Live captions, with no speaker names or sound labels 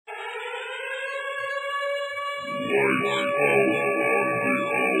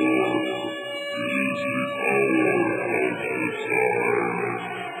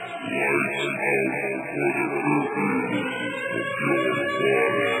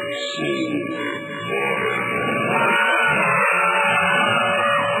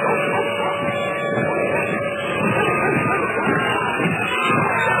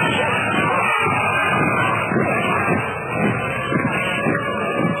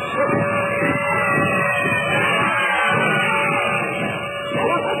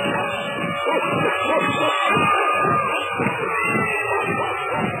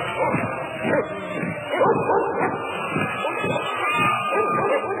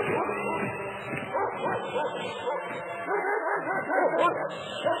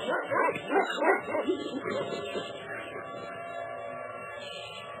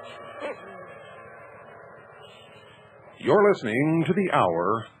You're listening to The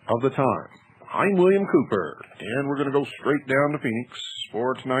Hour of the Time. I'm William Cooper, and we're going to go straight down to Phoenix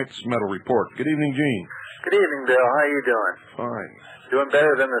for tonight's metal report. Good evening, Gene. Good evening, Bill. How you doing? Fine. Doing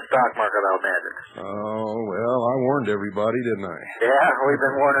better than the stock market, I'll imagine. Oh, well, I warned everybody, didn't I? Yeah, we've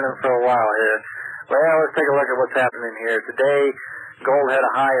been warning them for a while here. Well, let's take a look at what's happening here. Today, gold had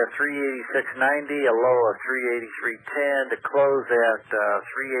a high of 386.90, a low of 383.10, to close at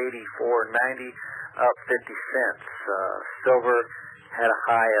 384.90, up 50 cents. Silver had a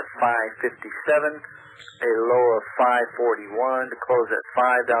high of 5.57, a low of 5.41, to close at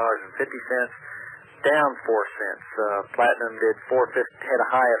 $5.50, down 4 cents. Platinum did had a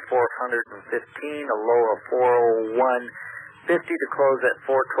high of 415, a low of 401.50, to close at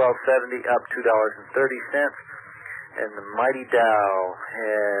 412.70, up $2.30. And the mighty Dow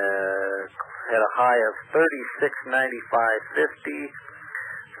had a high of 36.95.50.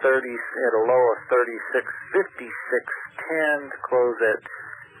 Had a low of 36.56.10, to close at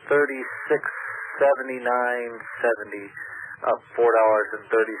 36.79.70, up $4.30.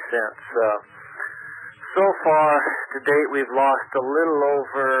 So far to date, we've lost a little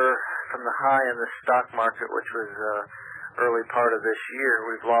over from the high in the stock market, which was early part of this year.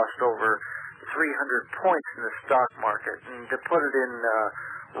 We've lost over 300 points in the stock market, and to put it in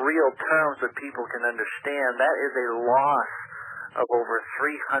real terms that people can understand, that is a loss of over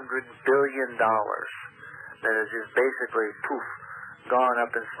 $300 billion that is just basically, poof, gone up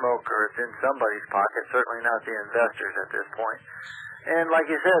in smoke, or it's in somebody's pocket, certainly not the investors at this point. And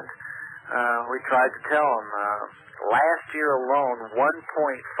like you said, we tried to tell them, last year alone, $1.5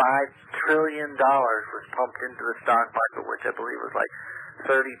 trillion was pumped into the stock market, which I believe was like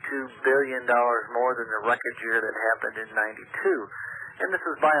 $32 billion more than the record year that happened in '92. And this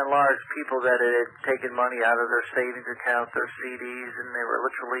was by and large people that had taken money out of their savings accounts, their CDs, and they were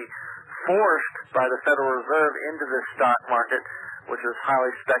literally forced by the Federal Reserve into the stock market, which was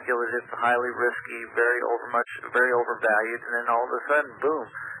highly speculative, highly risky, very overvalued, and then all of a sudden, boom,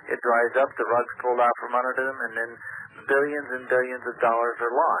 it dries up, the rug's pulled out from under them, and then billions and billions of dollars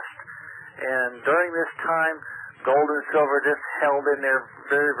are lost. And during this time, gold and silver just held in there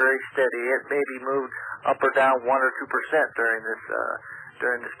very, very steady. It maybe moved up or down 1 or 2% during this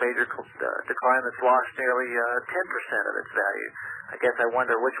major decline that's lost nearly 10% of its value. I guess I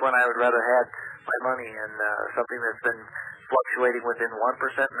wonder which one I would rather have my money in, something that's been fluctuating within 1% or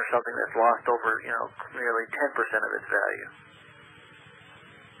something that's lost over, nearly 10% of its value.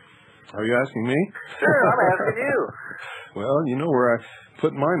 Are you asking me? Sure, I'm asking you. Well, you know where I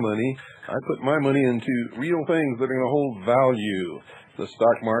put my money. I put my money into real things that are going to hold value. The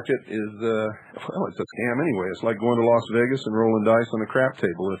stock market is, it's a scam anyway. It's like going to Las Vegas and rolling dice on a crap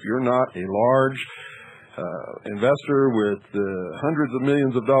table. If you're not a large investor with hundreds of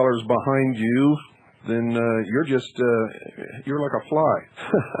millions of dollars behind you, then you're like a fly.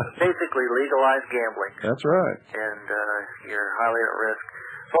 Basically legalized gambling. That's right. And you're highly at risk.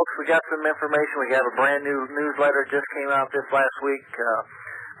 Folks, we got some information. We have a brand new newsletter just came out this last week.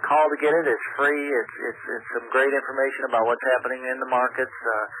 Call to get it. It's free. It's some great information about what's happening in the markets,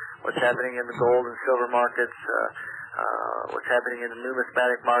 what's happening in the gold and silver markets, what's happening in the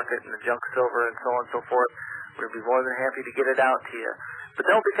numismatic market and the junk silver and so on and so forth. We'd be more than happy to get it out to you. But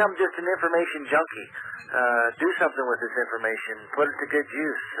don't become just an information junkie. Do something with this information. Put it to good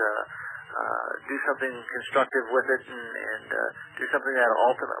use. Do something constructive with it, and do something that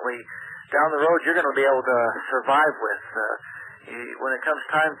ultimately, down the road, you're going to be able to survive with. When it comes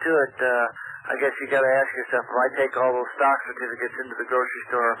time to it, I guess you got to ask yourself, if I take all those stock certificates into the grocery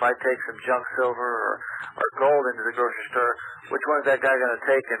store, if I take some junk silver or gold into the grocery store, which one is that guy going to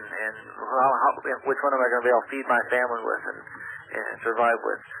take, and which one am I going to be able to feed my family with and survive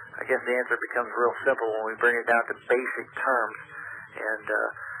with? I guess the answer becomes real simple when we bring it down to basic terms. And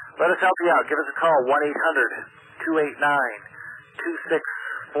let us help you out. Give us a call,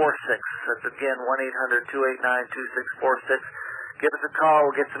 That's again 1-800-289-2646. Give us a call.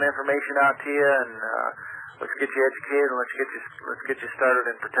 We'll get some information out to you, and let's get you educated, and let's get you started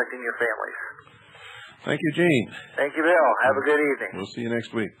in protecting your families. Thank you, Gene. Thank you, Bill. Have a good evening. We'll see you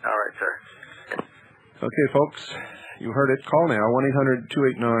next week. All right, sir. Okay, folks, you heard it. Call now,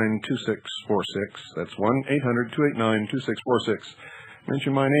 1-800-289-2646. That's 1-800-289-2646.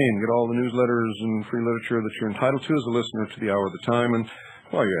 Mention my name. Get all the newsletters and free literature that you're entitled to as a listener to the Hour of the Time. And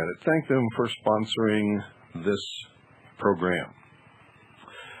while you're at it, thank them for sponsoring this program.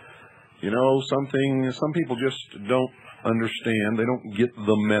 You know, some people just don't understand. They don't get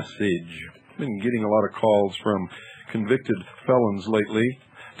the message. I've been getting a lot of calls from convicted felons lately,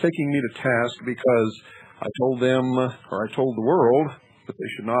 taking me to task because I told them, or I told the world, that they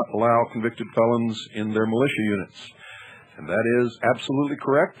should not allow convicted felons in their militia units. And that is absolutely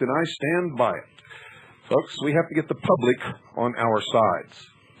correct, and I stand by it. Folks, we have to get the public on our sides.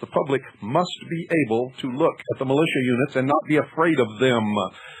 The public must be able to look at the militia units and not be afraid of them.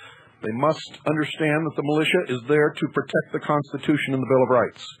 They must understand that the militia is there to protect the Constitution and the Bill of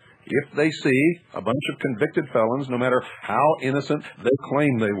Rights. If they see a bunch of convicted felons, no matter how innocent they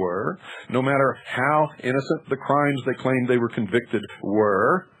claim they were, no matter how innocent the crimes they claimed they were convicted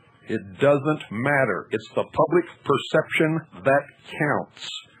were, it doesn't matter. It's the public perception that counts.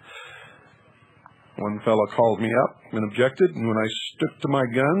 One fellow called me up and objected, and when I stuck to my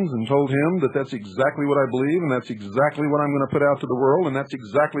guns and told him that that's exactly what I believe, and that's exactly what I'm going to put out to the world, and that's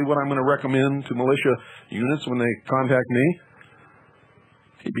exactly what I'm going to recommend to militia units when they contact me,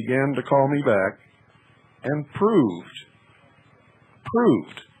 he began to call me back and proved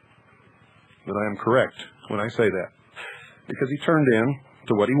that I am correct when I say that. Because he turned in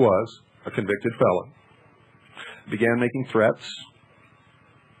to what he was, a convicted felon. Began making threats,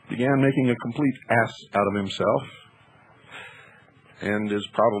 began making a complete ass out of himself, and is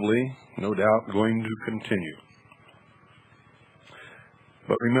probably, no doubt, going to continue.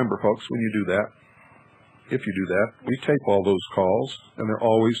 But remember, folks, when you do that, if you do that, we tape all those calls, and they're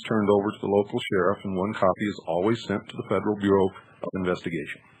always turned over to the local sheriff, and one copy is always sent to the Federal Bureau of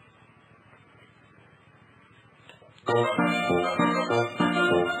Investigation.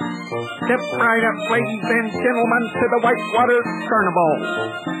 Step right up, ladies and gentlemen, to the Whitewater Carnival.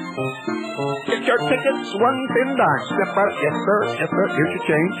 Get your tickets, $1.10. Step right, yes sir, here's your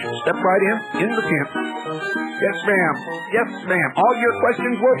change. Step right in the tent. Yes ma'am, all your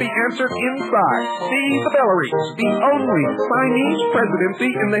questions will be answered inside. See the Belleries, the only Chinese presidency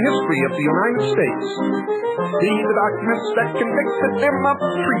in the history of the United States. See the documents that convicted them of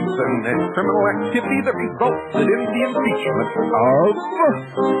treason and criminal activity that resulted in the impeachment of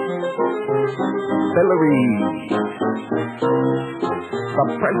Hillary. The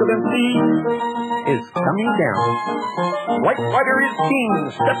presidency is coming down. Whitewater is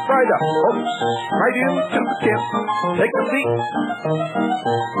king. Step right up, folks. Right into the tent. Take a seat.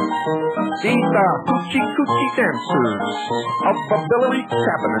 See the hoochie-coochie dancers of the Hillary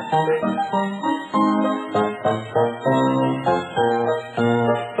cabinet.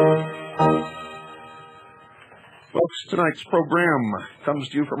 Folks, tonight's program comes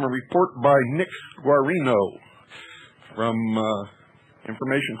to you from a report by Nick Guarino from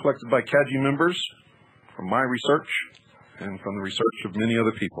information collected by CAGI members, from my research, and from the research of many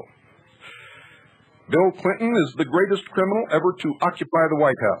other people. Bill Clinton is the greatest criminal ever to occupy the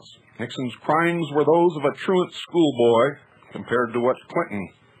White House. Nixon's crimes were those of a truant schoolboy compared to what Clinton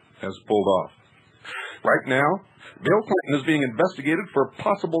has pulled off. Right now, Bill Clinton is being investigated for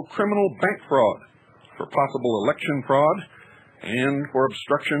possible criminal bank fraud, for possible election fraud, and for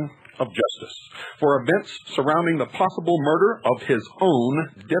obstruction of justice, for events surrounding the possible murder of his own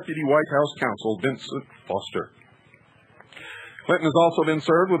Deputy White House Counsel, Vincent Foster. Clinton has also been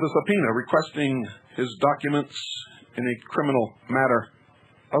served with a subpoena requesting his documents in a criminal matter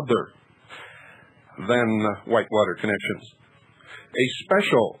other than Whitewater connections. A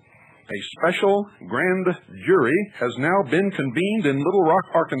special grand jury has now been convened in Little Rock,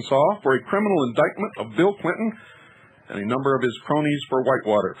 Arkansas for a criminal indictment of Bill Clinton and a number of his cronies for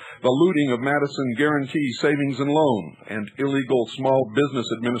Whitewater, the looting of Madison Guarantee Savings and Loan, and illegal small business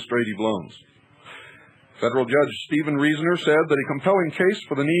administrative loans. Federal Judge Stephen Reasoner said that a compelling case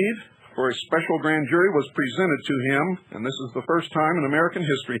for the need for a special grand jury was presented to him, and this is the first time in American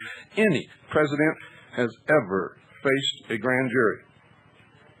history any president has ever faced a grand jury.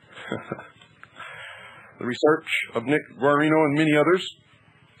 The research of Nick Guarino and many others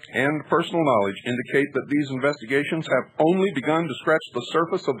and personal knowledge indicate that these investigations have only begun to scratch the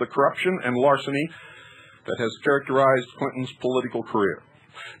surface of the corruption and larceny that has characterized Clinton's political career.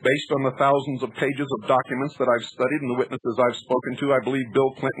 Based on the thousands of pages of documents that I've studied and the witnesses I've spoken to, I believe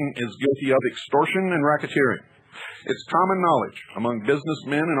Bill Clinton is guilty of extortion and racketeering. It's common knowledge among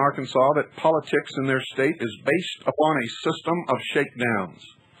businessmen in Arkansas that politics in their state is based upon a system of shakedowns.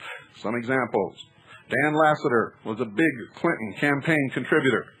 Some examples. Dan Lassiter was a big Clinton campaign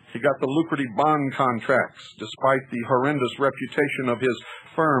contributor. He got the lucrative bond contracts despite the horrendous reputation of his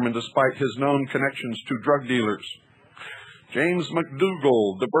firm and despite his known connections to drug dealers. James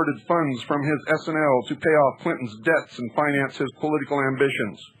McDougal diverted funds from his S&L to pay off Clinton's debts and finance his political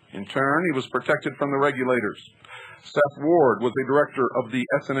ambitions. In turn, he was protected from the regulators. Seth Ward was a director of the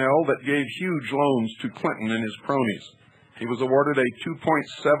S&L that gave huge loans to Clinton and his cronies. He was awarded a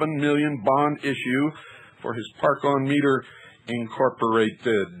 $2.7 million bond issue for his Park on Meter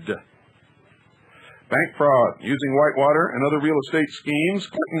Incorporated. Bank fraud. Using Whitewater and other real estate schemes,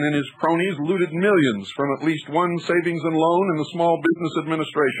 Clinton and his cronies looted millions from at least one savings and loan in the Small Business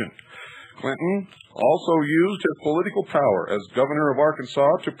Administration. Clinton also used his political power as governor of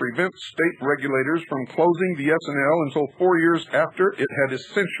Arkansas to prevent state regulators from closing the S&L until 4 years after it had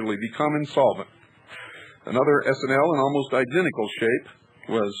essentially become insolvent. Another S&L in almost identical shape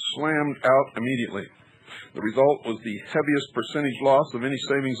was slammed out immediately. The result was the heaviest percentage loss of any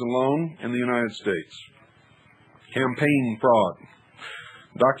savings and loan in the United States. Campaign fraud.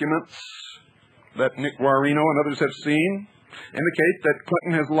 Documents that Nick Guarino and others have seen indicate that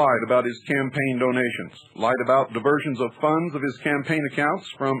Clinton has lied about his campaign donations, lied about diversions of funds of his campaign accounts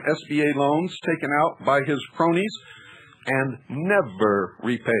from SBA loans taken out by his cronies and never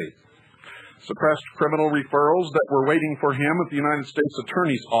repaid. Suppressed criminal referrals that were waiting for him at the United States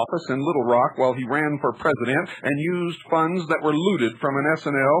Attorney's Office in Little Rock while he ran for president, and used funds that were looted from an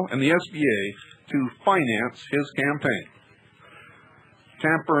S&L and the SBA to finance his campaign.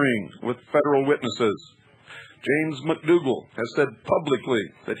 Tampering with federal witnesses. James McDougal has said publicly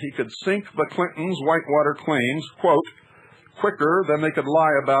that he could sink the Clintons' Whitewater claims, quote, quicker than they could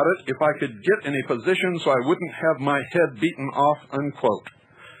lie about it if I could get in a position so I wouldn't have my head beaten off, unquote.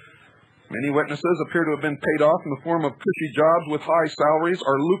 Many witnesses appear to have been paid off in the form of cushy jobs with high salaries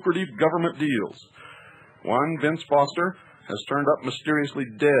or lucrative government deals. One, Vince Foster, has turned up mysteriously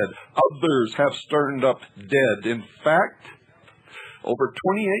dead. Others have turned up dead. In fact, over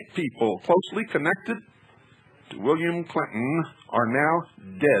 28 people closely connected to William Clinton are now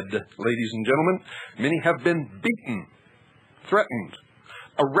dead, ladies and gentlemen. Many have been beaten, threatened,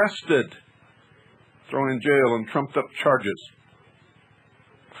 arrested, thrown in jail on trumped-up charges.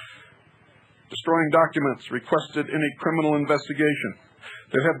 Destroying documents requested in a criminal investigation.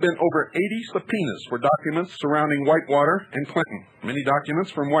 There have been over 80 subpoenas for documents surrounding Whitewater and Clinton. Many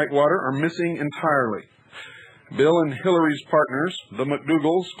documents from Whitewater are missing entirely. Bill and Hillary's partners, the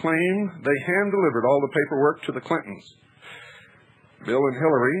McDougals, claim they hand-delivered all the paperwork to the Clintons. Bill and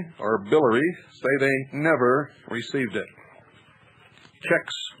Hillary, or Billary, say they never received it.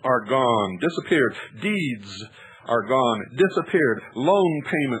 Checks are gone, disappeared. Deeds are gone, disappeared. Loan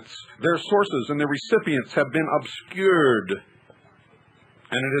payments, their sources and their recipients have been obscured.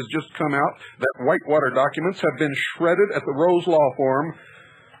 And it has just come out that Whitewater documents have been shredded at the Rose Law Firm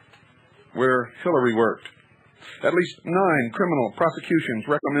where Hillary worked. At least 9 criminal prosecutions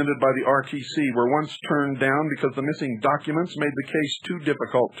recommended by the RTC were once turned down because the missing documents made the case too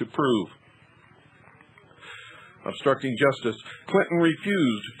difficult to prove. Obstructing justice. Clinton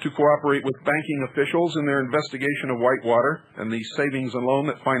refused to cooperate with banking officials in their investigation of Whitewater and the savings and loan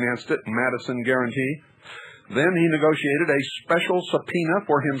that financed it, Madison Guarantee. Then he negotiated a special subpoena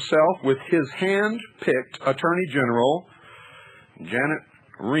for himself with his hand-picked Attorney General, Janet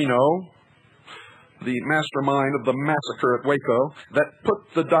Reno, the mastermind of the massacre at Waco, that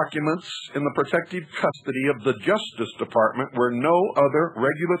put the documents in the protective custody of the Justice Department, where no other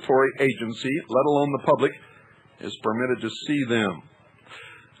regulatory agency, let alone the public, is permitted to see them.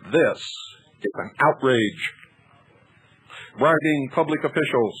 This is an outrage. Bribing public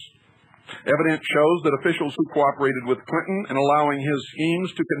officials. Evidence shows that officials who cooperated with Clinton in allowing his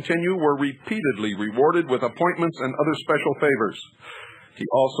schemes to continue were repeatedly rewarded with appointments and other special favors. He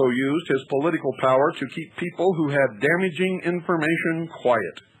also used his political power to keep people who had damaging information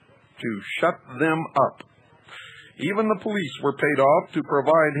quiet, to shut them up. Even the police were paid off to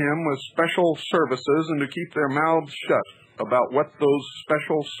provide him with special services and to keep their mouths shut about what those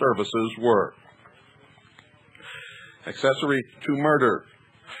special services were. Accessory to murder.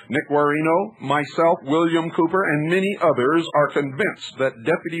 Nick Guarino, myself, William Cooper, and many others are convinced that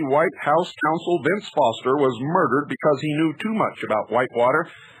Deputy White House Counsel Vince Foster was murdered because he knew too much about Whitewater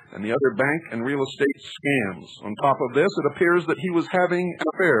and the other bank and real estate scams. On top of this, it appears that he was having an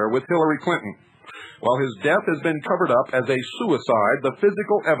affair with Hillary Clinton. While his death has been covered up as a suicide, the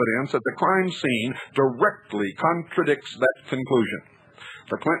physical evidence at the crime scene directly contradicts that conclusion.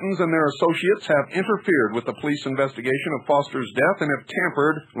 The Clintons and their associates have interfered with the police investigation of Foster's death and have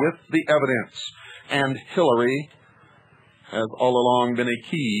tampered with the evidence. And Hillary has all along been a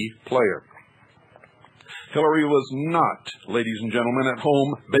key player. Hillary was not, ladies and gentlemen, at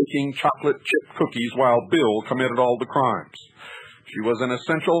home baking chocolate chip cookies while Bill committed all the crimes. She was an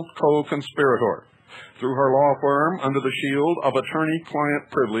essential co-conspirator. Through her law firm, under the shield of attorney-client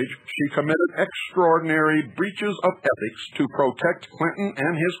privilege, she committed extraordinary breaches of ethics to protect Clinton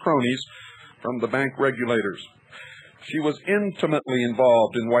and his cronies from the bank regulators. She was intimately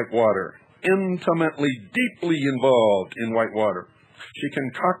involved in Whitewater, deeply involved in Whitewater. She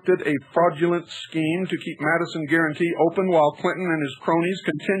concocted a fraudulent scheme to keep Madison Guarantee open while Clinton and his cronies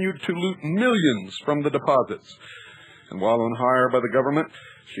continued to loot millions from the deposits. And while on hire by the government,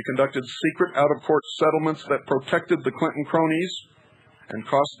 she conducted secret out-of-court settlements that protected the Clinton cronies and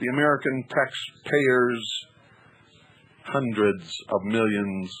cost the American taxpayers hundreds of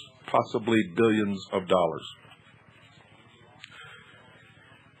millions, possibly billions of dollars.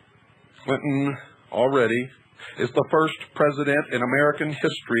 Clinton already is the first president in American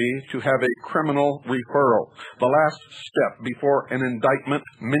history to have a criminal referral, the last step before an indictment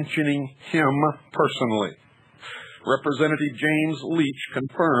mentioning him personally. Representative James Leach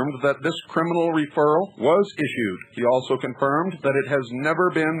confirmed that this criminal referral was issued. He also confirmed that it has never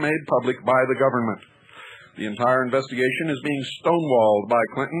been made public by the government. The entire investigation is being stonewalled by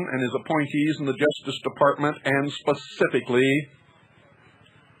Clinton and his appointees in the Justice Department, and specifically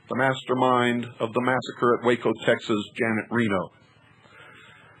the mastermind of the massacre at Waco, Texas, Janet Reno.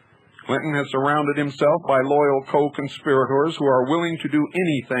 Clinton has surrounded himself by loyal co-conspirators who are willing to do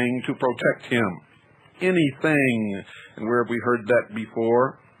anything to protect him. Anything. And where have we heard that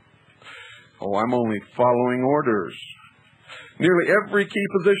before? Oh, I'm only following orders. Nearly every key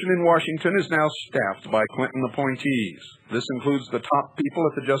position in Washington is now staffed by Clinton appointees. This includes the top people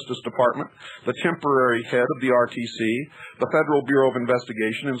at the Justice Department, the temporary head of the RTC, the Federal Bureau of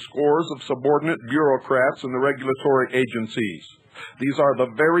Investigation, and scores of subordinate bureaucrats in the regulatory agencies. These are the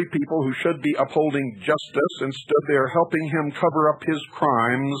very people who should be upholding justice. Instead, they are helping him cover up his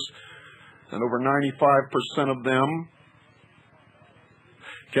crimes, and over 95% of them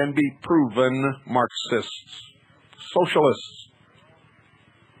can be proven Marxists, socialists,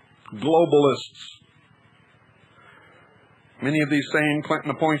 globalists. Many of these same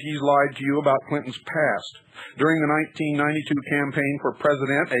Clinton appointees lied to you about Clinton's past. During the 1992 campaign for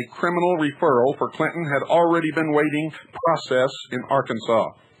president, a criminal referral for Clinton had already been waiting process in Arkansas.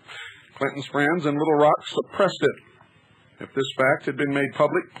 Clinton's friends in Little Rock suppressed it. If this fact had been made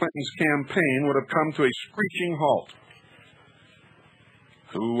public, Clinton's campaign would have come to a screeching halt.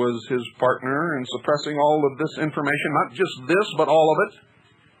 Who was his partner in suppressing all of this information? Not just this, but all of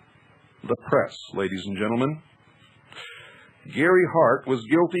it? The press, ladies and gentlemen. Gary Hart was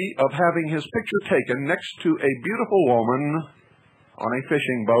guilty of having his picture taken next to a beautiful woman on a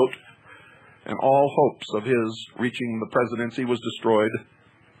fishing boat, and all hopes of his reaching the presidency was destroyed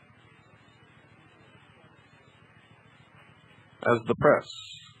as the press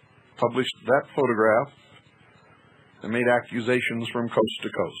published that photograph and made accusations from coast to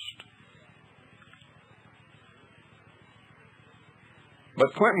coast.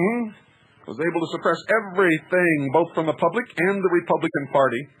 But Clinton was able to suppress everything, both from the public and the Republican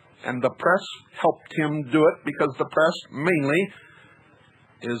Party, and the press helped him do it because the press mainly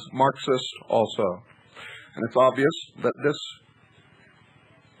is Marxist also. And it's obvious that this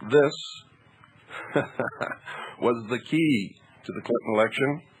was the key to the Clinton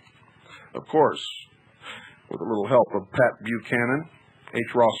election. Of course, with a little help of Pat Buchanan,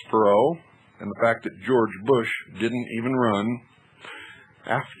 H. Ross Perot, and the fact that George Bush didn't even run,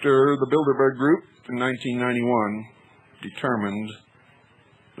 after the Bilderberg Group in 1991 determined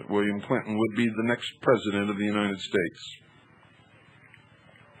that William Clinton would be the next president of the United States.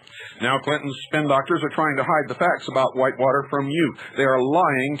 Now Clinton's spin doctors are trying to hide the facts about Whitewater from you. They are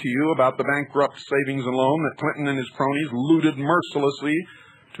lying to you about the bankrupt savings and loan that Clinton and his cronies looted mercilessly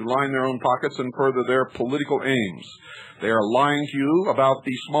to line their own pockets and further their political aims. They are lying to you about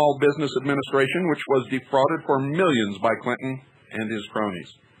the Small Business Administration, which was defrauded for millions by Clinton and his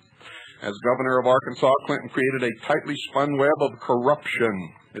cronies. As governor of Arkansas, Clinton created a tightly spun web of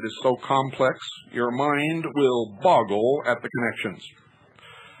corruption. It is so complex, your mind will boggle at the connections.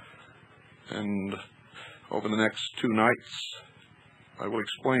 And over the next 2 nights, I will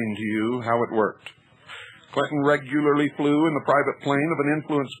explain to you how it worked. Clinton regularly flew in the private plane of an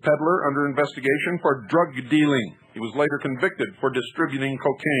influence peddler under investigation for drug dealing. He was later convicted for distributing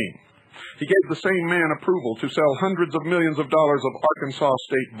cocaine. He gave the same man approval to sell hundreds of millions of dollars of Arkansas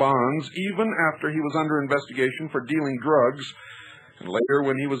state bonds, even after he was under investigation for dealing drugs, and later,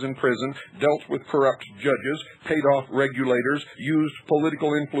 when he was in prison, dealt with corrupt judges, paid off regulators, used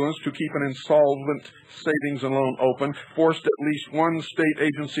political influence to keep an insolvent savings and loan open, forced at least one state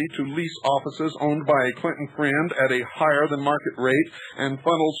agency to lease offices owned by a Clinton friend at a higher than market rate, and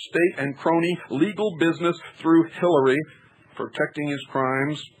funneled state and crony legal business through Hillary, protecting his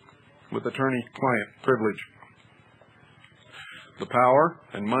crimes with attorney-client privilege. The power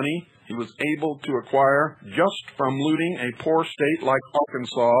and money he was able to acquire just from looting a poor state like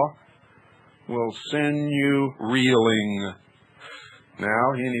Arkansas will send you reeling.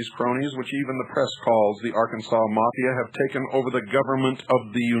 Now he and his cronies, which even the press calls the Arkansas Mafia, have taken over the government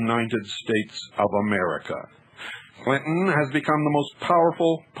of the United States of America. Clinton has become the most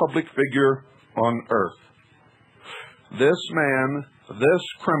powerful public figure on earth. This man, this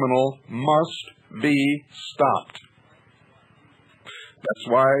criminal, must be stopped. That's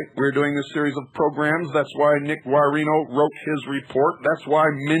why we're doing this series of programs. That's why Nick Guarino wrote his report. That's why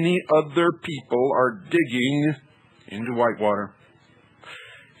many other people are digging into Whitewater,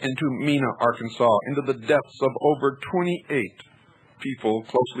 into Mena, Arkansas, into the deaths of over 28 people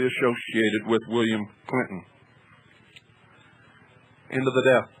closely associated with William Clinton, into the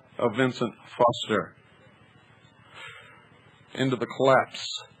death of Vincent Foster, into the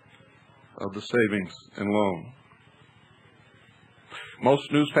collapse of the savings and loan.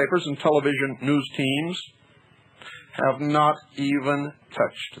 Most newspapers and television news teams have not even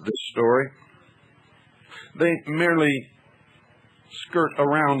touched this story. They merely skirt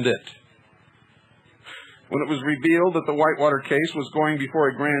around it. When it was revealed that the Whitewater case was going before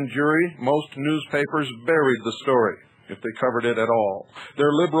a grand jury, most newspapers buried the story, if they covered it at all.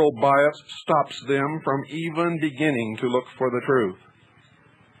 Their liberal bias stops them from even beginning to look for the truth.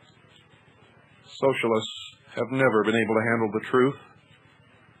 Socialists have never been able to handle the truth,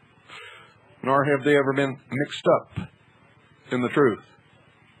 nor have they ever been mixed up in the truth.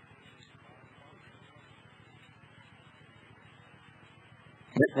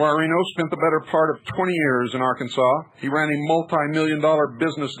 Nick Guarino spent the better part of 20 years in Arkansas. He ran a multi-million-dollar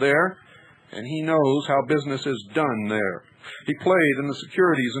business there, and he knows how business is done there. He played in the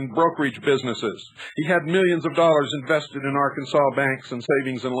securities and brokerage businesses. He had millions of dollars invested in Arkansas banks and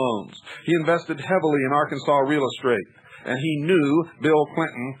savings and loans. He invested heavily in Arkansas real estate, and he knew Bill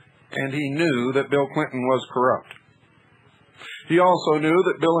Clinton, and he knew that Bill Clinton was corrupt. He also knew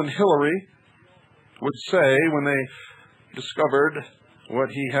that Bill and Hillary would say, when they discovered what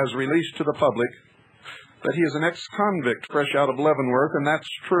he has released to the public, that he is an ex-convict fresh out of Leavenworth, and that's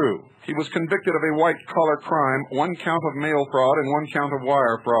true. He was convicted of a white-collar crime, 1 count of mail fraud and 1 count of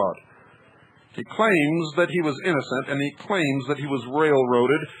wire fraud. He claims that he was innocent, and he claims that he was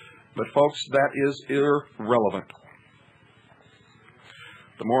railroaded, but folks, that is irrelevant.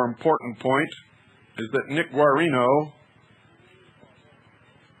 The more important point is that Nick Guarino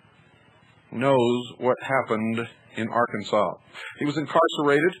knows what happened in Arkansas. He was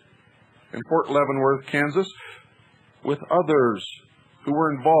incarcerated in Fort Leavenworth, Kansas, with others who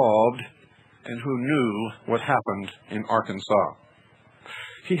were involved and who knew what happened in Arkansas.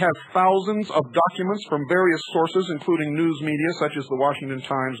 He has thousands of documents from various sources, including news media such as the Washington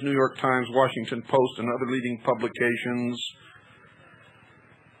Times, New York Times, Washington Post, and other leading publications.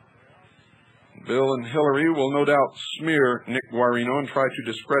 Bill and Hillary will no doubt smear Nick Guarino and try to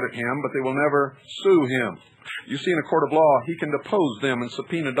discredit him, but they will never sue him. You see, in a court of law, he can depose them and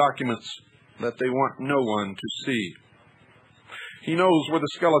subpoena documents that they want no one to see. He knows where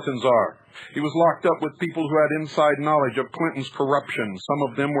the skeletons are. He was locked up with people who had inside knowledge of Clinton's corruption. Some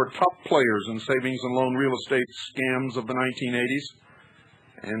of them were top players in savings and loan real estate scams of the 1980s.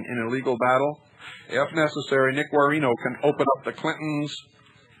 And in a legal battle, if necessary, Nick Guarino can open up the Clintons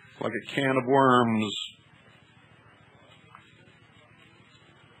like a can of worms.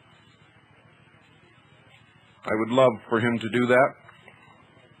 I would love for him to do that,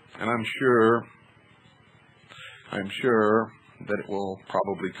 and I'm sure that it will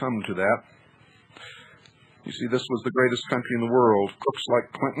probably come to that. You see, this was the greatest country in the world. Crooks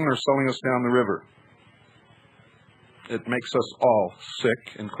like Clinton are selling us down the river. It makes us all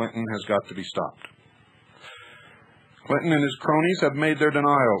sick, and Clinton has got to be stopped. Clinton and his cronies have made their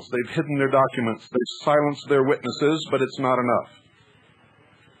denials. They've hidden their documents. They've silenced their witnesses, but it's not enough.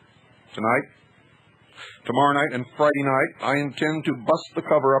 Tonight, tomorrow night, and Friday night, I intend to bust the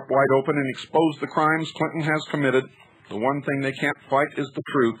cover up wide open and expose the crimes Clinton has committed. The one thing they can't fight is the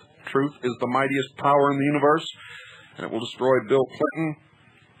truth. Truth is the mightiest power in the universe, and it will destroy Bill Clinton.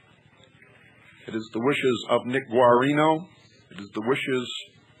 It is the wishes of Nick Guarino. It is the wishes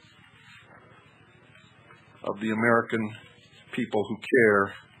of the American people who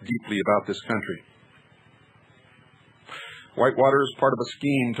care deeply about this country. Whitewater is part of a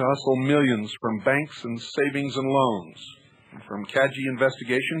scheme to hustle millions from banks and savings and loans. And from CAGI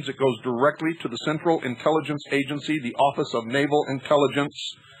investigations, it goes directly to the Central Intelligence Agency, the Office of Naval Intelligence,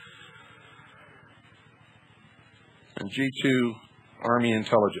 and G2 Army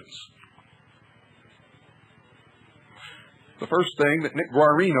Intelligence. The first thing that Nick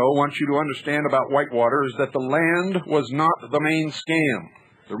Guarino wants you to understand about Whitewater is that the land was not the main scam.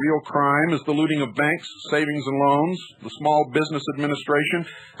 The real crime is the looting of banks, savings and loans, the Small Business Administration,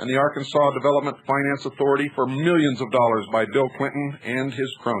 and the Arkansas Development Finance Authority for millions of dollars by Bill Clinton and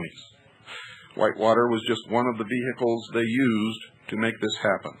his cronies. Whitewater was just one of the vehicles they used to make this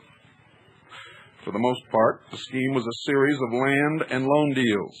happen. For the most part, the scheme was a series of land and loan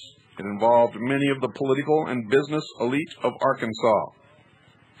deals. It involved many of the political and business elite of Arkansas.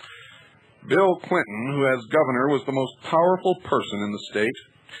 Bill Clinton, who as governor was the most powerful person in the state,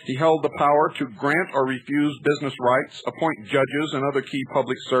 he held the power to grant or refuse business rights, appoint judges and other key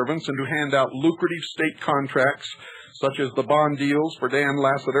public servants, and to hand out lucrative state contracts, such as the bond deals for Dan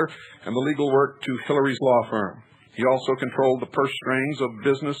Lassiter and the legal work to Hillary's law firm. He also controlled the purse strings of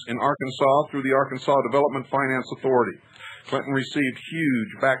business in Arkansas through the Arkansas Development Finance Authority. Clinton received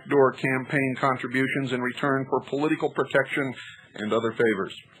huge backdoor campaign contributions in return for political protection and other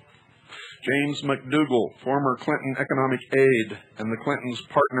favors. James McDougal, former Clinton economic aide and the Clintons'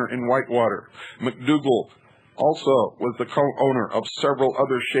 partner in Whitewater. McDougal also was the co-owner of several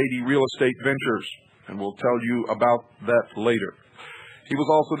other shady real estate ventures, and we'll tell you about that later. He was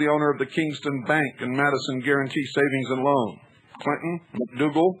also the owner of the Kingston Bank and Madison Guarantee Savings and Loan. Clinton,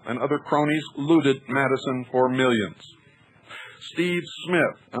 McDougal, and other cronies looted Madison for millions. Steve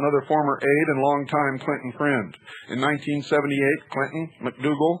Smith, another former aide and longtime Clinton friend. In 1978, Clinton,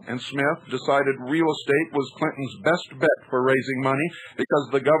 McDougal, and Smith decided real estate was Clinton's best bet for raising money because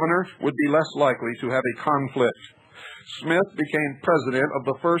the governor would be less likely to have a conflict. Smith became president of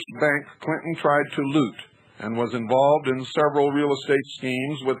the first bank Clinton tried to loot and was involved in several real estate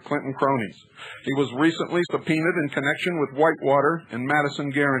schemes with Clinton cronies. He was recently subpoenaed in connection with Whitewater and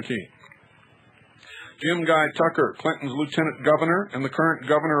Madison Guarantee. Jim Guy Tucker, Clinton's lieutenant governor and the current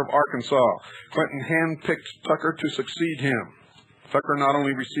governor of Arkansas. Clinton handpicked Tucker to succeed him. Tucker not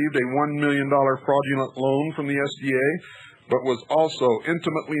only received a $1 million fraudulent loan from the SDA, but was also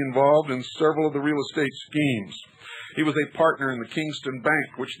intimately involved in several of the real estate schemes. He was a partner in the Kingston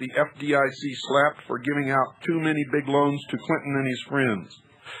Bank, which the FDIC slapped for giving out too many big loans to Clinton and his friends.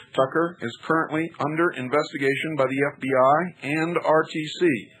 Tucker is currently under investigation by the FBI and RTC.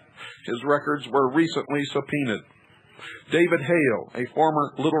 His records were recently subpoenaed. David Hale, a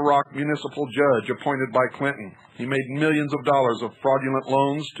former Little Rock municipal judge appointed by Clinton. He made millions of dollars of fraudulent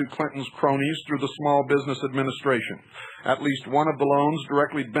loans to Clinton's cronies through the Small Business Administration. At least one of the loans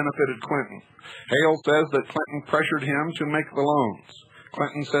directly benefited Clinton. Hale says that Clinton pressured him to make the loans.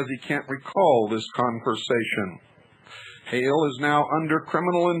 Clinton says he can't recall this conversation. Hale is now under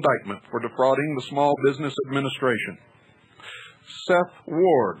criminal indictment for defrauding the Small Business Administration. Seth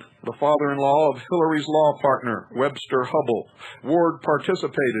Ward, the father-in-law of Hillary's law partner, Webster Hubble. Ward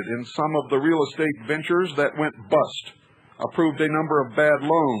participated in some of the real estate ventures that went bust, approved a number of bad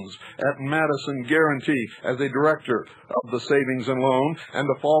loans at Madison Guarantee as a director of the savings and loan, and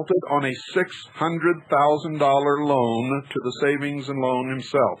defaulted on a $600,000 loan to the savings and loan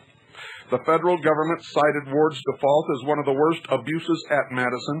himself. The federal government cited Ward's default as one of the worst abuses at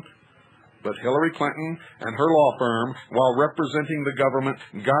Madison, but Hillary Clinton and her law firm, while representing the government,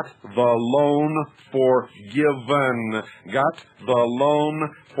 got the loan forgiven. Got the loan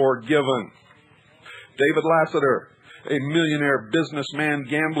forgiven. David Lassiter, a millionaire businessman,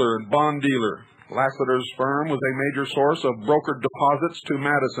 gambler, and bond dealer. Lassiter's firm was a major source of brokered deposits to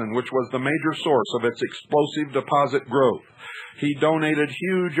Madison, which was the major source of its explosive deposit growth. He donated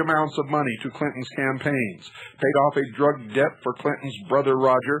huge amounts of money to Clinton's campaigns, paid off a drug debt for Clinton's brother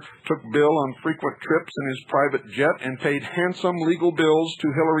Roger, took Bill on frequent trips in his private jet, and paid handsome legal bills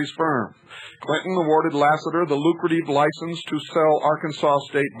to Hillary's firm. Clinton awarded Lassiter the lucrative license to sell Arkansas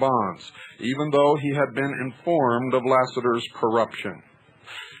state bonds, even though he had been informed of Lassiter's corruption.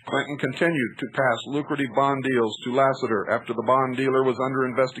 Clinton continued to pass lucrative bond deals to Lassiter after the bond dealer was under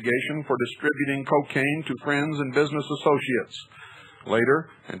investigation for distributing cocaine to friends and business associates. Later,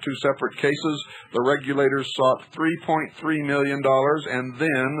 in two separate cases, the regulators sought $3.3 million and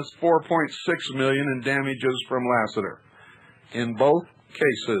then $4.6 million in damages from Lassiter. In both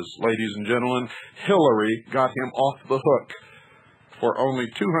cases, ladies and gentlemen, Hillary got him off the hook for only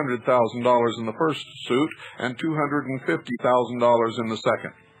 $200,000 in the first suit and $250,000 in the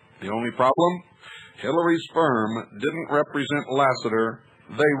second. The only problem? Hillary's firm didn't represent Lassiter.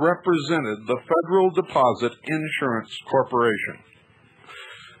 They represented the Federal Deposit Insurance Corporation.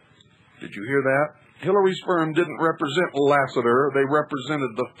 Did you hear that? Hillary's firm didn't represent Lassiter. They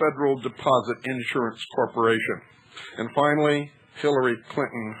represented the Federal Deposit Insurance Corporation. And finally, Hillary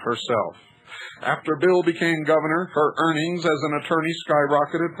Clinton herself. After Bill became governor, her earnings as an attorney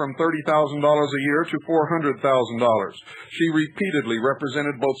skyrocketed from $30,000 a year to $400,000. She repeatedly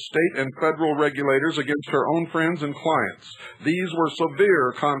represented both state and federal regulators against her own friends and clients. These were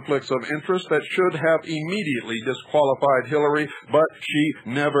severe conflicts of interest that should have immediately disqualified Hillary, but she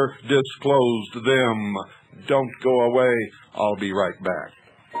never disclosed them. Don't go away. I'll be right back.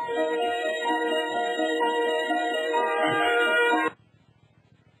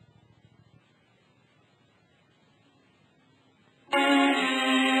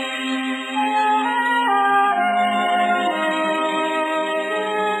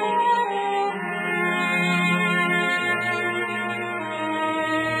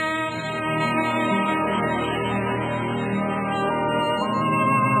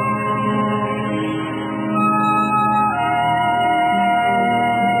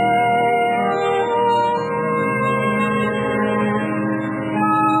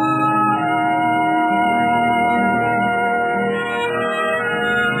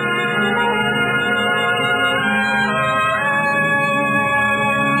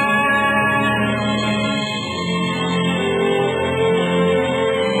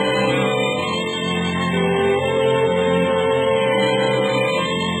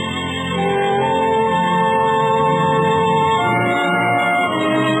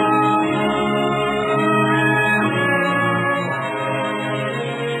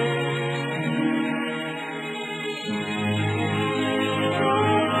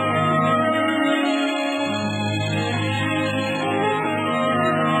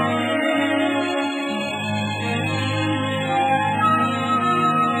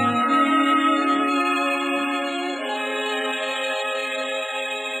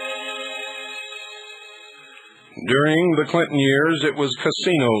 During the Clinton years, it was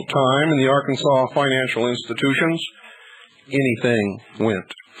casino time in the Arkansas financial institutions. Anything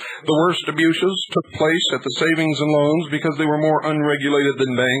went. The worst abuses took place at the savings and loans because they were more unregulated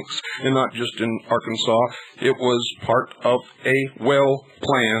than banks, and not just in Arkansas. It was part of a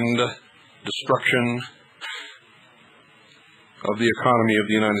well-planned destruction of the economy of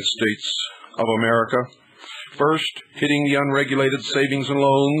the United States of America. First, hitting the unregulated savings and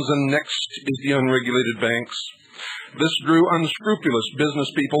loans, and next is the unregulated banks. This drew unscrupulous business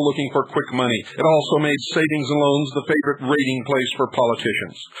people looking for quick money. It also made savings and loans the favorite raiding place for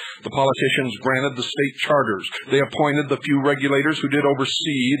politicians. The politicians granted the state charters. They appointed the few regulators who did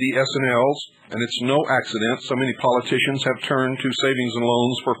oversee the S&Ls, and it's no accident so many politicians have turned to savings and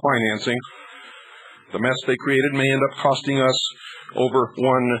loans for financing. The mess they created may end up costing us over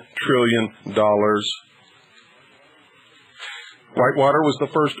 $1 trillion. Whitewater was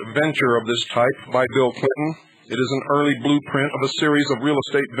the first venture of this type by Bill Clinton. It is an early blueprint of a series of real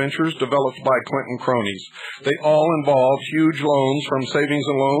estate ventures developed by Clinton cronies. They all involved huge loans from savings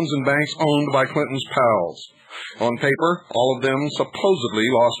and loans and banks owned by Clinton's pals. On paper, all of them supposedly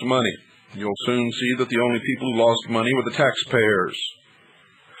lost money. You'll soon see that the only people who lost money were the taxpayers.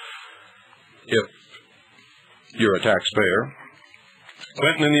 If you're a taxpayer.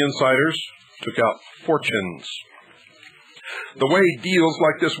 Clinton and the insiders took out fortunes. The way deals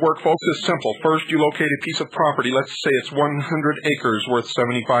like this work, folks, is simple. First, you locate a piece of property. Let's say it's 100 acres worth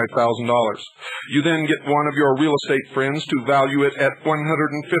 $75,000. You then get one of your real estate friends to value it at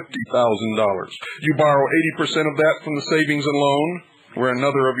 $150,000. You borrow 80% of that from the savings and loan, where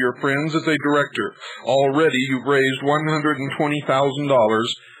another of your friends is a director. Already, you've raised $120,000,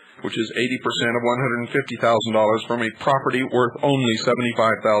 which is 80% of $150,000 from a property worth only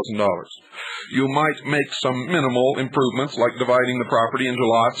 $75,000. You might make some minimal improvements, like dividing the property into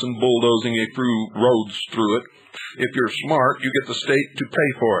lots and bulldozing a few roads through it. If you're smart, you get the state to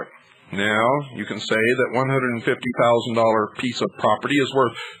pay for it. Now, you can say that $150,000 piece of property is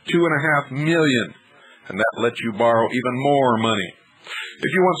worth $2.5 million, and that lets you borrow even more money. If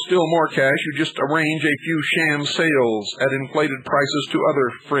you want still more cash, you just arrange a few sham sales at inflated prices to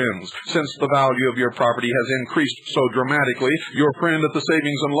other friends. Since the value of your property has increased so dramatically, your friend at the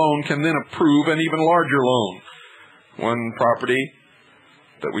savings and loan can then approve an even larger loan. One property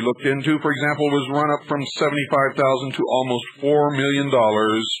that we looked into, for example, was run up from $75,000 to almost $4 million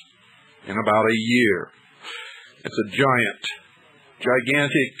in about a year. It's a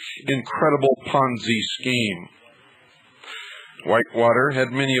gigantic, incredible Ponzi scheme. Whitewater had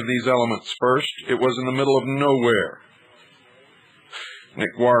many of these elements. First, it was in the middle of nowhere.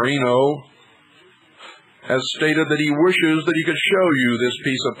 Nick Guarino has stated that he wishes that he could show you this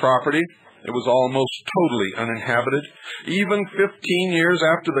piece of property. It was almost totally uninhabited. Even 15 years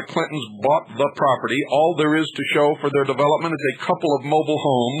after the Clintons bought the property, all there is to show for their development is a couple of mobile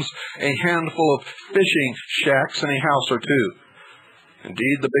homes, a handful of fishing shacks, and a house or two.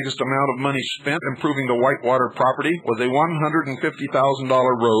 Indeed, the biggest amount of money spent improving the Whitewater property was a $150,000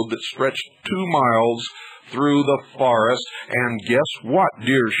 road that stretched 2 miles through the forest. And guess what,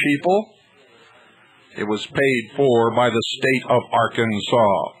 dear sheeple? It was paid for by the state of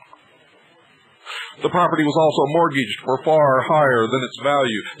Arkansas. The property was also mortgaged for far higher than its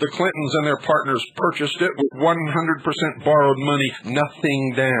value. The Clintons and their partners purchased it with 100% borrowed money,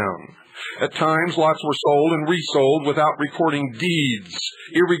 nothing down. At times, lots were sold and resold without recording deeds,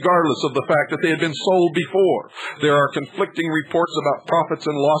 irregardless of the fact that they had been sold before. There are conflicting reports about profits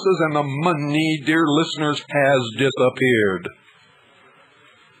and losses, and the money, dear listeners, has disappeared.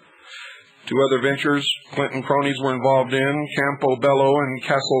 2 other ventures Clinton cronies were involved in, Campo Bello and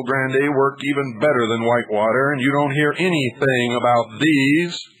Castle Grande, worked even better than Whitewater, and you don't hear anything about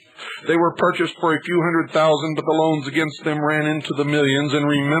these. They were purchased for a few $100,000, but the loans against them ran into the millions. And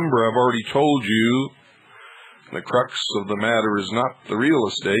remember, I've already told you, the crux of the matter is not the real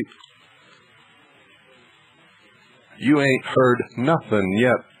estate. You ain't heard nothing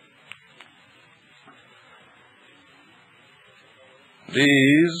yet.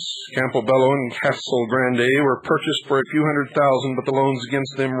 These, Campobello and Castle Grande, were purchased for a few $100,000, but the loans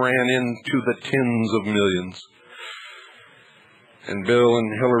against them ran into the tens of millions. And Bill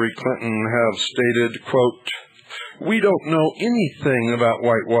and Hillary Clinton have stated, quote, "We don't know anything about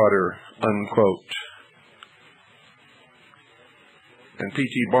Whitewater," unquote. And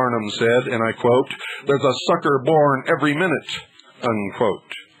P.T. Barnum said, and I quote, "There's a sucker born every minute,"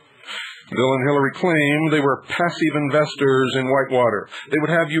 unquote. Bill and Hillary claim they were passive investors in Whitewater. They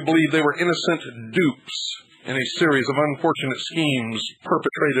would have you believe they were innocent dupes in a series of unfortunate schemes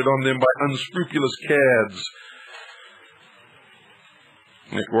perpetrated on them by unscrupulous cads.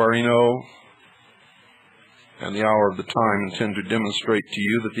 Nick Guarino and the Hour of the Time intend to demonstrate to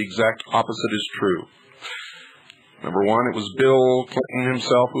you that the exact opposite is true. Number one, it was Bill Clinton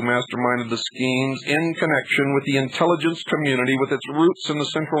himself who masterminded the schemes in connection with the intelligence community with its roots in the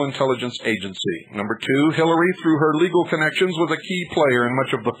Central Intelligence Agency. Number two, Hillary, through her legal connections, was a key player in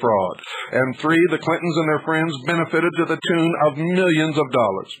much of the fraud. And three, the Clintons and their friends benefited to the tune of millions of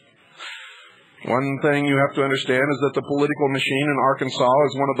dollars. One thing you have to understand is that the political machine in Arkansas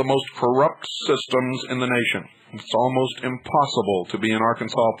is one of the most corrupt systems in the nation. It's almost impossible to be in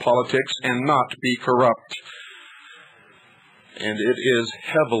Arkansas politics and not be corrupt. And it is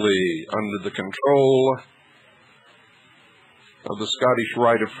heavily under the control of the Scottish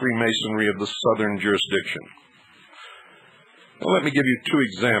Rite of Freemasonry of the Southern jurisdiction. Now, let me give you two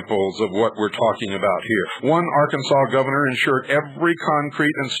examples of what we're talking about here. One Arkansas governor insured every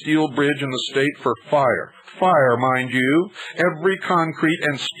concrete and steel bridge in the state for fire. Fire, mind you. Every concrete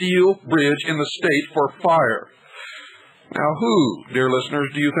and steel bridge in the state for fire. Now, who, dear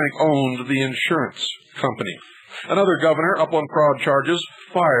listeners, do you think owned the insurance company? Another governor, up on fraud charges,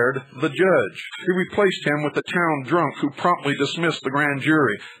 fired the judge. He replaced him with the town drunk who promptly dismissed the grand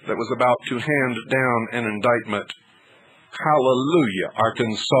jury that was about to hand down an indictment. Hallelujah,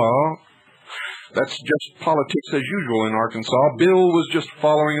 Arkansas. That's just politics as usual in Arkansas. Bill was just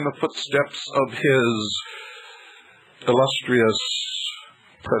following in the footsteps of his illustrious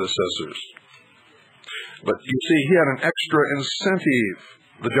predecessors. But you see, he had an extra incentive.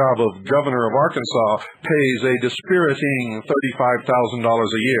 The job of governor of Arkansas pays a dispiriting $35,000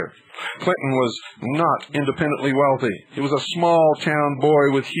 a year. Clinton was not independently wealthy. He was a small-town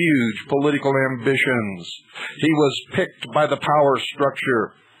boy with huge political ambitions. He was picked by the power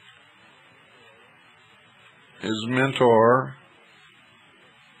structure. His mentor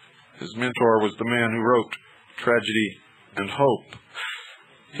was the man who wrote Tragedy and Hope.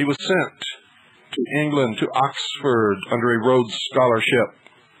 He was sent to England, to Oxford, under a Rhodes Scholarship,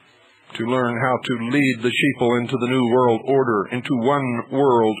 to learn how to lead the sheeple into the New World Order, into one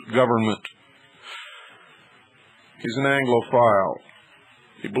world government. He's an Anglophile.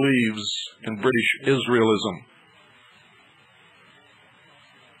 He believes in British Israelism.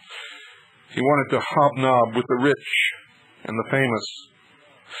 He wanted to hobnob with the rich and the famous.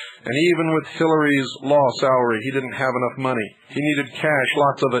 And even with Hillary's law salary, he didn't have enough money. He needed cash,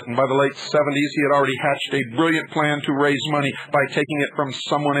 lots of it, and by the late 70s, he had already hatched a brilliant plan to raise money by taking it from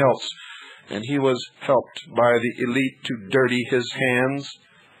someone else. And he was helped by the elite to dirty his hands.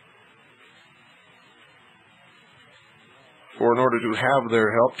 For in order to have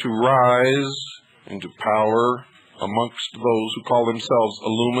their help, to rise into power amongst those who call themselves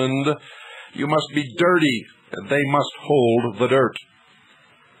illumined, You must be dirty, and they must hold the dirt.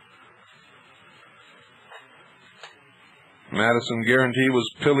 Madison Guarantee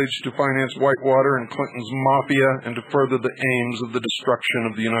was pillaged to finance Whitewater and Clinton's mafia and to further the aims of the destruction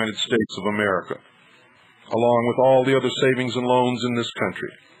of the United States of America, along with all the other savings and loans in this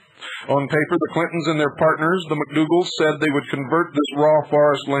country. On paper, the Clintons and their partners, the McDougalls, said they would convert this raw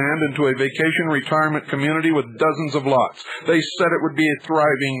forest land into a vacation retirement community with dozens of lots. They said it would be a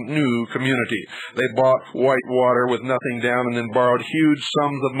thriving new community. They bought Whitewater with nothing down and then borrowed huge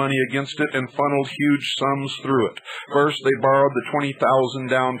sums of money against it and funneled huge sums through it. First, they borrowed the $20,000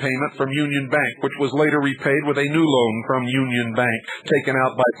 down payment from Union Bank, which was later repaid with a new loan from Union Bank, taken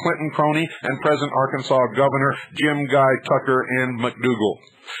out by Clinton crony and present Arkansas Governor Jim Guy Tucker and McDougal.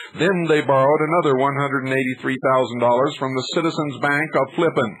 Then they borrowed another $183,000 from the Citizens Bank of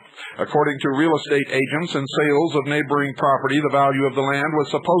Flippin. According to real estate agents and sales of neighboring property, the value of the land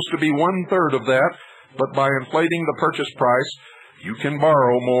was supposed to be 1/3 of that, but by inflating the purchase price, you can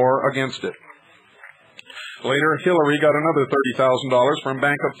borrow more against it. Later, Hillary got another $30,000 from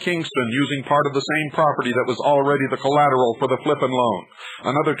Bank of Kingston, using part of the same property that was already the collateral for the Flippin loan.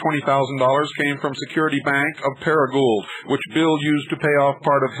 Another $20,000 came from Security Bank of Paragould, which Bill used to pay off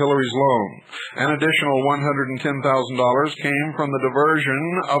part of Hillary's loan. An additional $110,000 came from the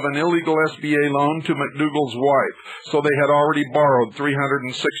diversion of an illegal SBA loan to McDougal's wife, so they had already borrowed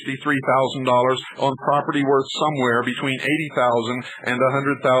 $363,000 on property worth somewhere between $80,000 and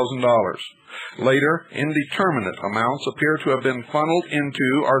 $100,000. Later, indeterminate amounts appear to have been funneled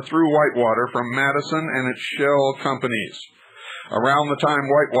into or through Whitewater from Madison and its shell companies. Around the time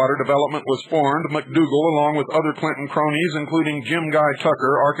Whitewater Development was formed, McDougal, along with other Clinton cronies, including Jim Guy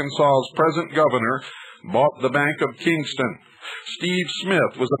Tucker, Arkansas's present governor, bought the Bank of Kingston. Steve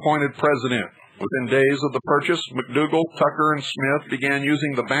Smith was appointed president. Within days of the purchase, McDougal, Tucker, and Smith began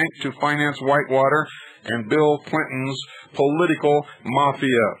using the bank to finance Whitewater and Bill Clinton's political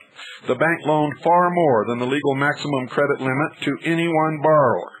mafia. The bank loaned far more than the legal maximum credit limit to any one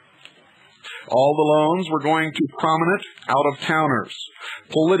borrower. All the loans were going to prominent out-of-towners,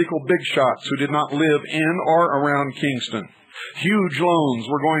 political big shots who did not live in or around Kingston. Huge loans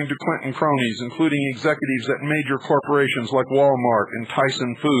were going to Clinton cronies, including executives at major corporations like Walmart and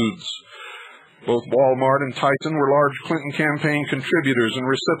Tyson Foods. Both Walmart and Tyson were large Clinton campaign contributors and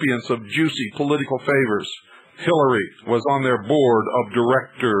recipients of juicy political favors. Hillary was on their board of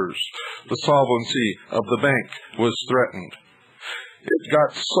directors. The solvency of the bank was threatened. It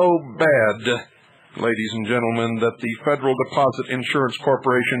got so bad, ladies and gentlemen, that the Federal Deposit Insurance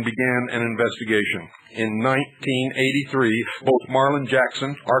Corporation began an investigation. In 1983, both Marlin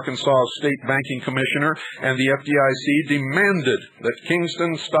Jackson, Arkansas State Banking Commissioner, and the FDIC demanded that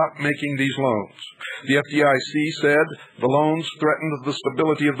Kingston stop making these loans. The FDIC said the loans threatened the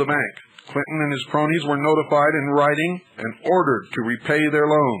stability of the bank. Clinton and his cronies were notified in writing and ordered to repay their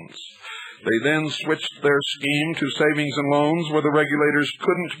loans. They then switched their scheme to savings and loans where the regulators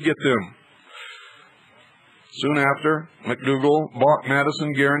couldn't get them. Soon after, McDougal bought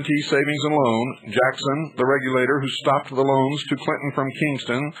Madison Guarantee Savings and Loan. Jackson, the regulator who stopped the loans to Clinton from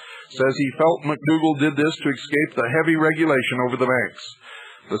Kingston, says he felt McDougal did this to escape the heavy regulation over the banks.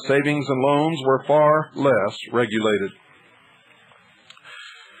 The savings and loans were far less regulated.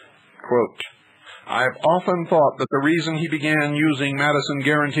 Quote, I have often thought that the reason he began using Madison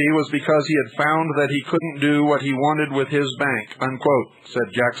Guarantee was because he had found that he couldn't do what he wanted with his bank, unquote,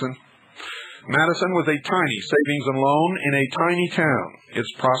 said Jackson. Madison was a tiny savings and loan in a tiny town.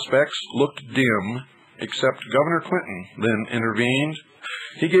 Its prospects looked dim, except Governor Clinton then intervened.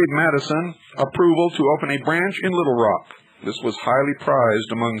 He gave Madison approval to open a branch in Little Rock. This was highly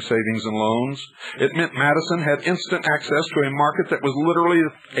prized among savings and loans. It meant Madison had instant access to a market that was literally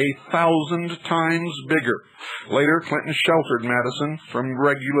 1,000 times bigger. Later, Clinton sheltered Madison from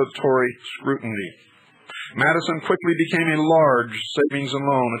regulatory scrutiny. Madison quickly became a large savings and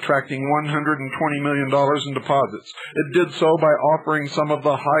loan, attracting $120 million in deposits. It did so by offering some of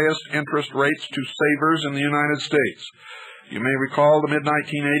the highest interest rates to savers in the United States. You may recall the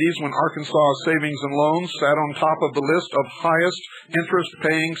mid-1980s when Arkansas Savings and Loans sat on top of the list of highest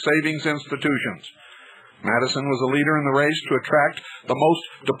interest-paying savings institutions. Madison was a leader in the race to attract the most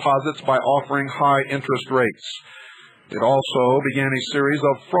deposits by offering high interest rates. It also began a series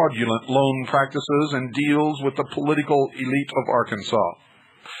of fraudulent loan practices and deals with the political elite of Arkansas.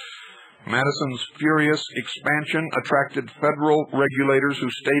 Madison's furious expansion attracted federal regulators who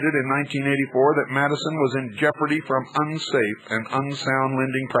stated in 1984 that Madison was in jeopardy from unsafe and unsound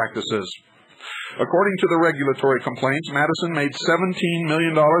lending practices. According to the regulatory complaints, Madison made $17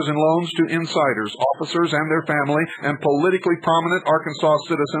 million in loans to insiders, officers and their family, and politically prominent Arkansas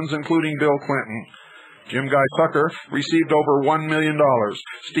citizens, including Bill Clinton. Jim Guy Tucker received over $1 million.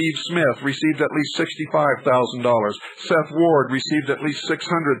 Steve Smith received at least $65,000. Seth Ward received at least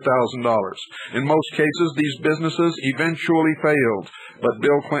 $600,000. In most cases, these businesses eventually failed, but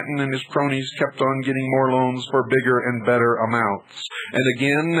Bill Clinton and his cronies kept on getting more loans for bigger and better amounts. And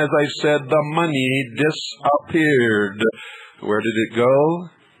again, as I said, the money disappeared. Where did it go?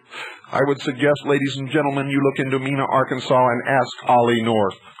 I would suggest, ladies and gentlemen, you look into Mena, Arkansas, and ask Ollie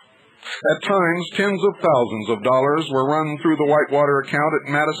North. At times, tens of thousands of dollars were run through the Whitewater account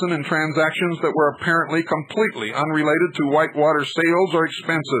at Madison in transactions that were apparently completely unrelated to Whitewater sales or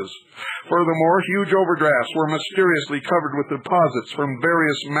expenses. Furthermore, huge overdrafts were mysteriously covered with deposits from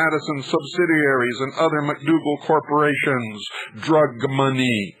various Madison subsidiaries and other McDougal corporations. Drug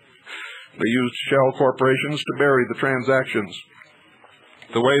money. They used shell corporations to bury the transactions.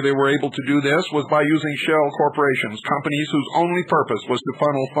 The way they were able to do this was by using shell corporations, companies whose only purpose was to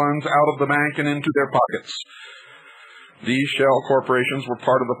funnel funds out of the bank and into their pockets. These shell corporations were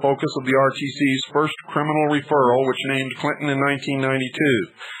part of the focus of the RTC's first criminal referral, which named Clinton in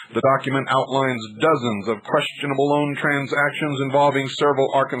 1992. The document outlines dozens of questionable loan transactions involving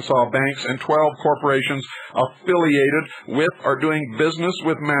several Arkansas banks and 12 corporations affiliated with or doing business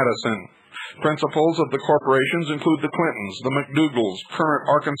with Madison. Principals of the corporations include the Clintons, the McDougals, current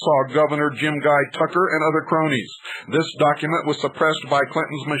Arkansas Governor Jim Guy Tucker, and other cronies. This document was suppressed by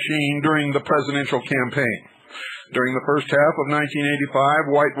Clinton's machine during the presidential campaign. During the first half of 1985,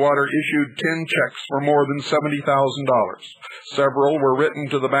 Whitewater issued 10 checks for more than $70,000. Several were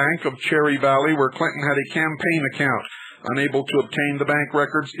written to the Bank of Cherry Valley, where Clinton had a campaign account. Unable to obtain the bank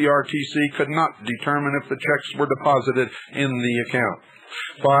records, the RTC could not determine if the checks were deposited in the account.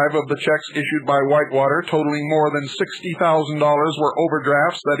 5 of the checks issued by Whitewater, totaling more than $60,000, were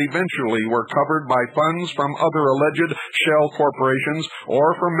overdrafts that eventually were covered by funds from other alleged shell corporations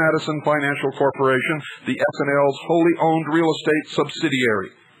or from Madison Financial Corporation, the S&L's wholly owned real estate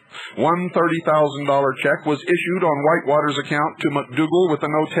subsidiary. One $30,000 check was issued on Whitewater's account to McDougal with the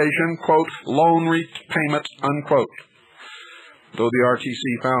notation, quote, loan repayment, unquote. Though the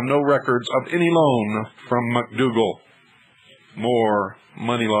RTC found no records of any loan from McDougal. More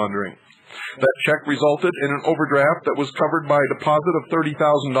money laundering. That check resulted in an overdraft that was covered by a deposit of $30,000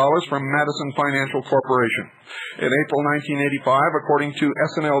 from Madison Financial Corporation. In April 1985, according to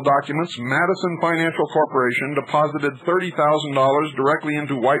S&L documents, Madison Financial Corporation deposited $30,000 directly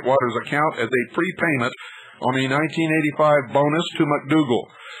into Whitewater's account as a prepayment on a 1985 bonus to McDougal,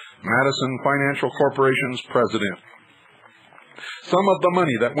 Madison Financial Corporation's president. Some of the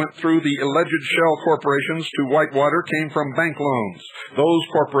money that went through the alleged shell corporations to Whitewater came from bank loans. Those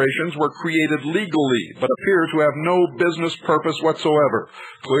corporations were created legally, but appear to have no business purpose whatsoever.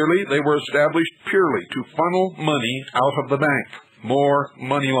 Clearly, they were established purely to funnel money out of the bank. More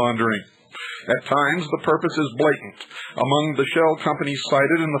money laundering. At times, the purpose is blatant. Among the shell companies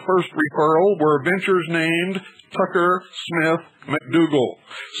cited in the first referral were ventures named Tucker, Smith, McDougal.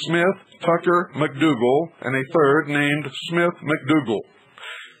 Smith, Tucker, McDougal, and a third named Smith McDougal.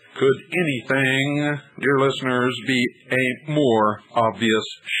 Could anything, dear listeners, be a more obvious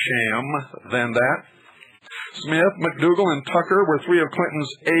sham than that? Smith, McDougal, and Tucker were 3 of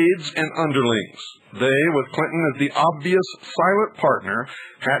Clinton's aides and underlings. They, with Clinton as the obvious silent partner,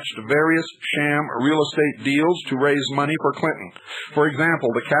 hatched various sham real estate deals to raise money for Clinton. For example,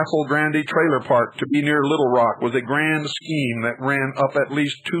 the Castle Grande trailer park to be near Little Rock was a grand scheme that ran up at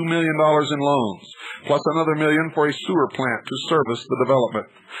least $2 million in loans, plus another $1 million for a sewer plant to service the development.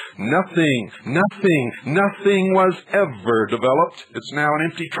 Nothing was ever developed. It's now an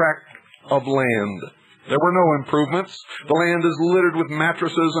empty tract of land. There were no improvements. The land is littered with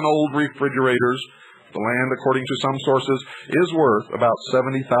mattresses and old refrigerators. The land, according to some sources, is worth about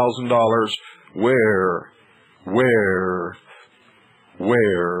 $70,000. Where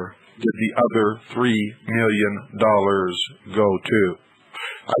did the other $3 million go to?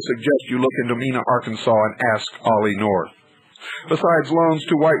 I suggest you look into Mena, Arkansas, and ask Ollie North. Besides loans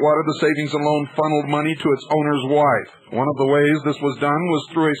to Whitewater, the savings and loan funneled money to its owner's wife. One of the ways this was done was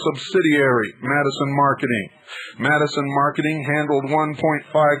through a subsidiary, Madison Marketing. Madison Marketing handled $1.53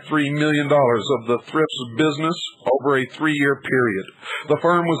 million of the thrift's business over a 3-year period. The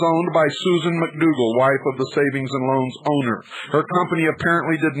firm was owned by Susan McDougal, wife of the savings and loans owner. Her company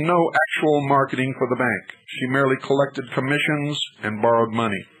apparently did no actual marketing for the bank. She merely collected commissions and borrowed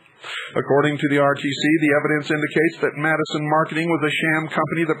money. According to the RTC, the evidence indicates that Madison Marketing was a sham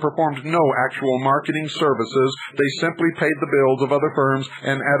company that performed no actual marketing services. They simply paid the bills of other firms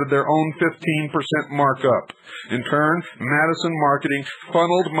and added their own 15% markup. In turn, Madison Marketing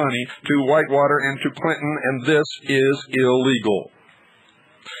funneled money to Whitewater and to Clinton, and this is illegal.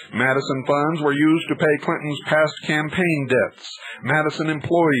 Madison funds were used to pay Clinton's past campaign debts. Madison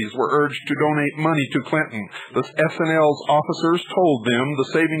employees were urged to donate money to Clinton. The S&L's officers told them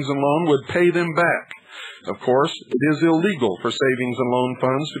the savings and loan would pay them back. Of course, it is illegal for savings and loan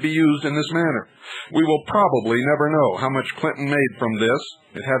funds to be used in this manner. We will probably never know how much Clinton made from this.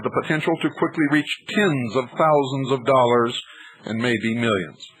 It had the potential to quickly reach tens of thousands of dollars and maybe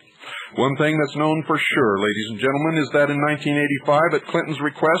millions. One thing that's known for sure, ladies and gentlemen, is that in 1985, at Clinton's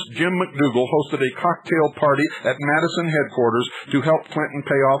request, Jim McDougal hosted a cocktail party at Madison headquarters to help Clinton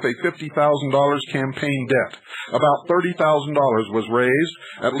pay off a $50,000 campaign debt. About $30,000 was raised.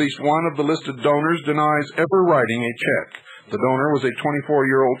 At least one of the listed donors denies ever writing a check. The donor was a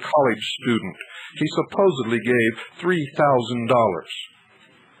 24-year-old college student. He supposedly gave $3,000.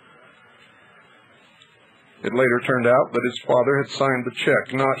 It later turned out that his father had signed the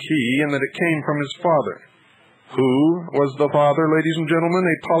check, not he, and that it came from his father. Who was the father, ladies and gentlemen?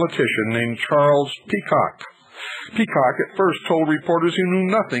 A politician named Charles Peacock. Peacock at first told reporters he knew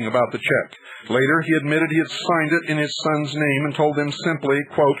nothing about the check. Later, he admitted he had signed it in his son's name and told them simply,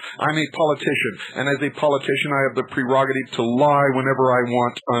 quote, "I'm a politician, and as a politician I have the prerogative to lie whenever I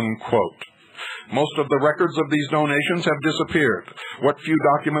want," unquote. Most of the records of these donations have disappeared. What few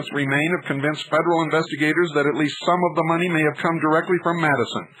documents remain have convinced federal investigators that at least some of the money may have come directly from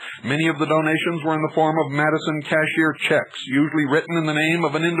Madison. Many of the donations were in the form of Madison cashier checks, usually written in the name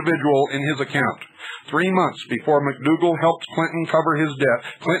of an individual in his account. 3 months before McDougal helped Clinton cover his debt,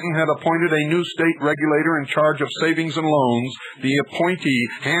 Clinton had appointed a new state regulator in charge of savings and loans. The appointee,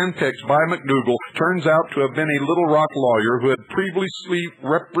 handpicked by McDougal, turns out to have been a Little Rock lawyer who had previously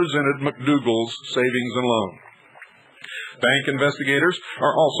represented McDougal's savings and loan. Bank investigators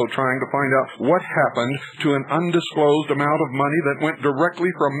are also trying to find out what happened to an undisclosed amount of money that went directly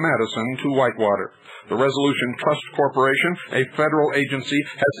from Madison to Whitewater. The Resolution Trust Corporation, a federal agency,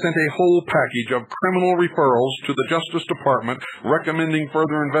 has sent a whole package of criminal referrals to the Justice Department recommending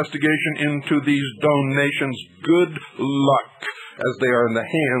further investigation into these donations. Good luck, as they are in the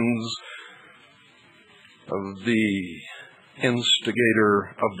hands of the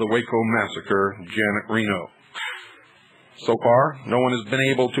instigator of the Waco massacre, Janet Reno. So far, no one has been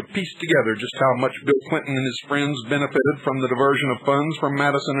able to piece together just how much Bill Clinton and his friends benefited from the diversion of funds from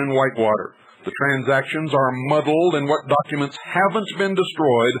Madison and Whitewater. The transactions are muddled, and what documents haven't been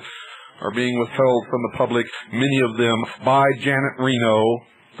destroyed are being withheld from the public, many of them by Janet Reno,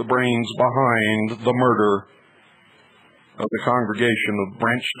 the brains behind the murder of the congregation of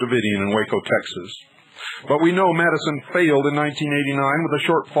Branch Davidian in Waco, Texas. But we know Madison failed in 1989 with a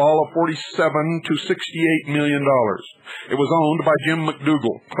shortfall of $47 to $68 million. It was owned by Jim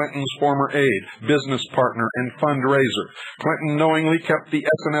McDougal, Clinton's former aide, business partner, and fundraiser. Clinton knowingly kept the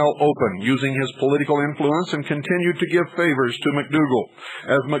S&L open, using his political influence, and continued to give favors to McDougal.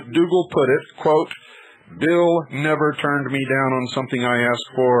 As McDougal put it, quote, "Bill never turned me down on something I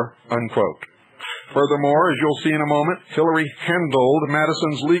asked for," unquote. Furthermore, as you'll see in a moment, Hillary handled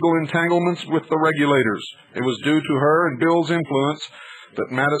Madison's legal entanglements with the regulators. It was due to her and Bill's influence that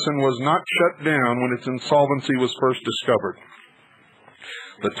Madison was not shut down when its insolvency was first discovered.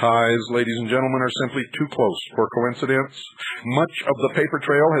 The ties, ladies and gentlemen, are simply too close for coincidence. Much of the paper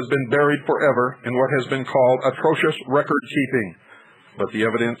trail has been buried forever in what has been called atrocious record-keeping. But the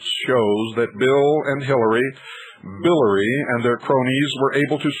evidence shows that Bill and Hillary and their cronies were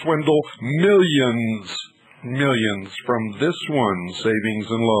able to swindle millions from this one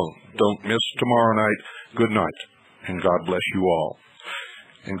savings and loan. Don't miss tomorrow night. Good night, and God bless you all.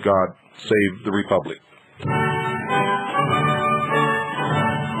 And God save the Republic.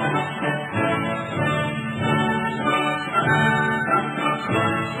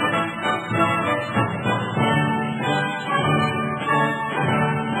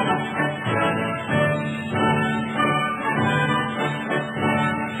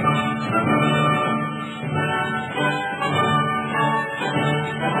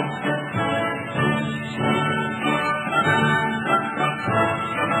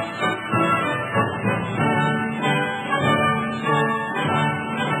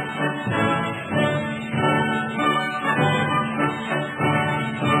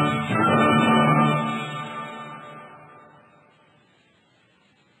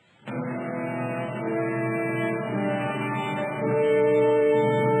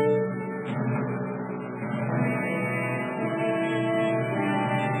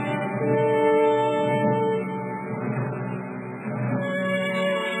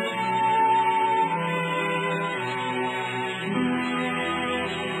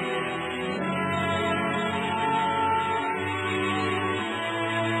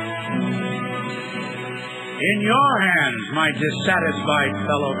 In your hands, my dissatisfied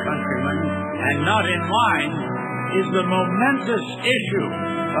fellow countrymen, and not in mine, is the momentous issue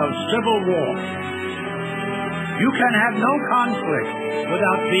of civil war. You can have no conflict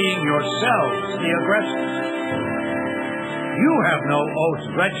without being yourselves the aggressors. You have no oath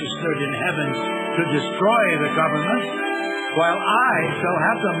registered in heaven to destroy the government, while I shall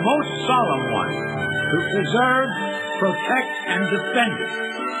have the most solemn one to preserve, protect, and defend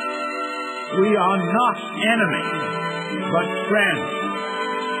it. We are not enemies, but friends.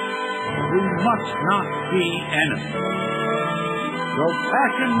 We must not be enemies. Though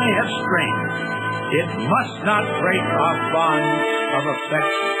passion may have strained, it must not break our bonds of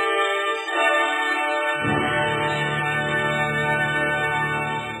affection.